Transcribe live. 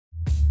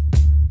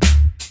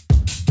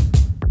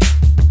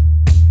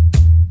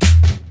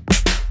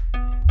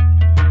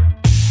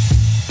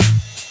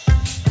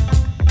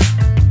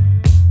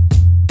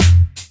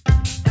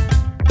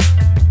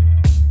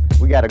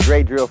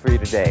drill for you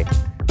today.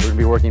 We're going to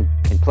be working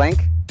in plank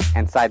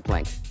and side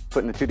plank,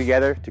 putting the two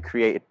together to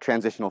create a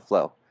transitional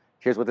flow.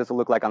 Here's what this will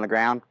look like on the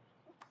ground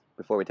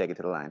before we take it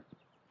to the line.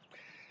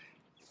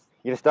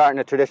 You're going to start in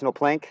a traditional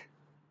plank,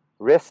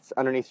 wrists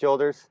underneath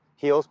shoulders,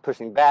 heels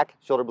pushing back,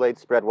 shoulder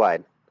blades spread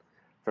wide.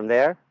 From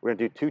there, we're going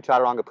to do 2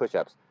 chaturanga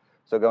push-ups.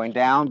 So going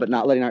down, but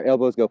not letting our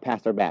elbows go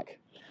past our back.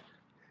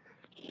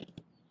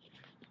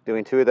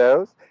 Doing 2 of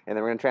those, and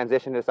then we're going to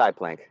transition to side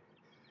plank.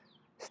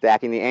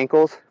 Stacking the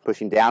ankles,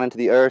 pushing down into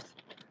the earth,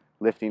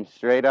 lifting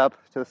straight up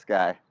to the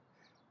sky,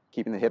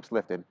 keeping the hips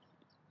lifted.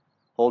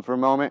 Hold for a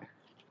moment,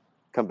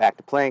 come back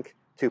to plank,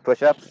 2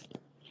 push-ups,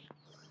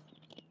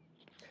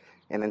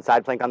 and then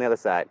side plank on the other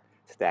side.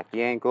 Stack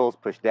the ankles,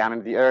 push down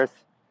into the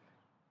earth,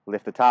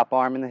 lift the top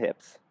arm and the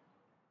hips.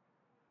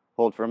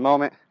 Hold for a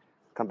moment,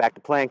 come back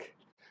to plank,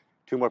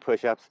 2 more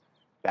push-ups,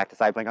 back to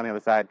side plank on the other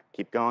side,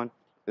 keep going.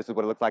 This is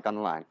what it looks like on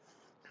the line.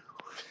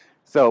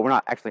 So we're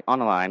not actually on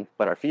the line,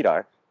 but our feet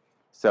are.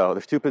 So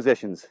there's 2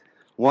 positions.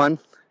 1,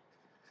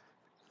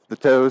 the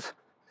toes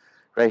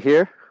right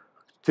here.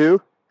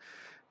 2,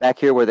 back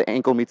here where the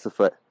ankle meets the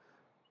foot.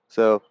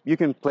 So you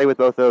can play with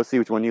both those, see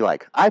which one you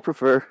like. I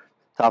prefer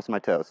tops of my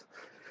toes.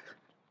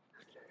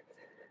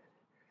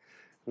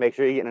 Make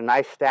sure you get in a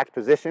nice stacked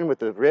position with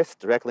the wrists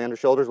directly under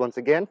shoulders once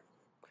again.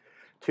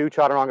 2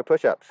 chaturanga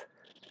push-ups.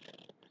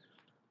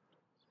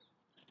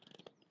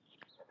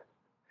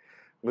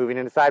 Moving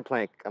into side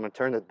plank, I'm going to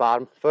turn the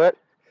bottom foot,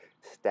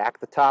 stack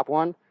the top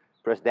one,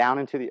 press down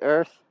into the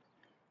earth,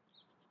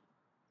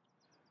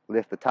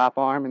 lift the top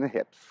arm and the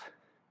hips.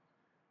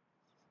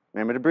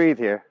 Remember to breathe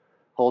here.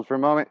 Hold for a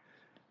moment,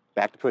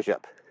 back to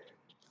push-up.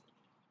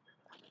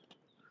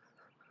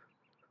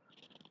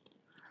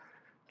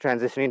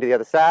 Transitioning to the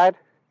other side,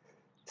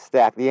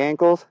 stack the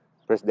ankles,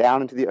 press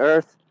down into the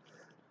earth,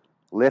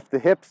 lift the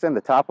hips and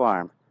the top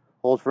arm.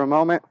 Hold for a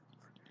moment,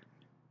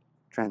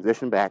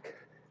 transition back.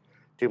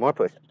 2 more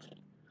push-ups.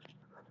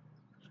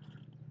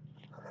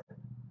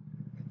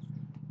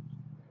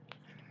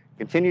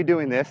 Continue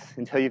doing this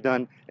until you've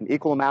done an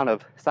equal amount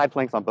of side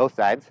planks on both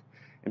sides,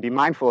 and be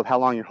mindful of how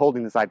long you're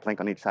holding the side plank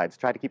on each side. So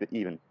try to keep it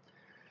even.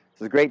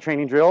 This is a great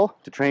training drill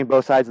to train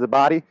both sides of the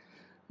body,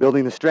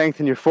 building the strength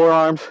in your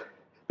forearms,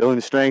 building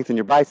the strength in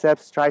your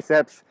biceps,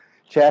 triceps,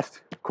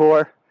 chest,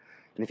 core.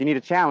 And if you need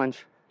a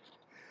challenge,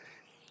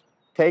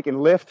 take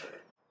and lift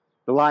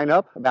the line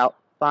up about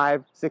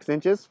 5-6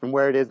 inches from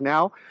where it is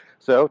now.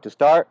 So to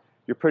start,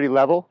 you're pretty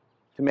level.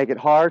 To make it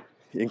hard,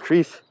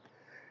 increase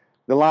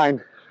the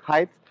line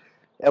height,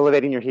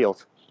 elevating your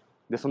heels.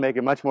 This will make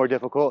it much more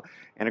difficult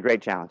and a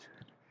great challenge.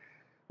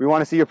 We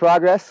want to see your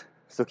progress,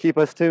 so keep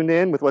us tuned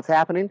in with what's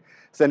happening.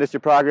 Send us your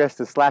progress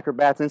to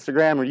SLACKROBATS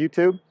Instagram or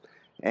YouTube,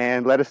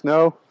 and let us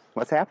know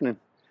what's happening.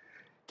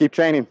 Keep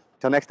training.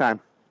 Till next time.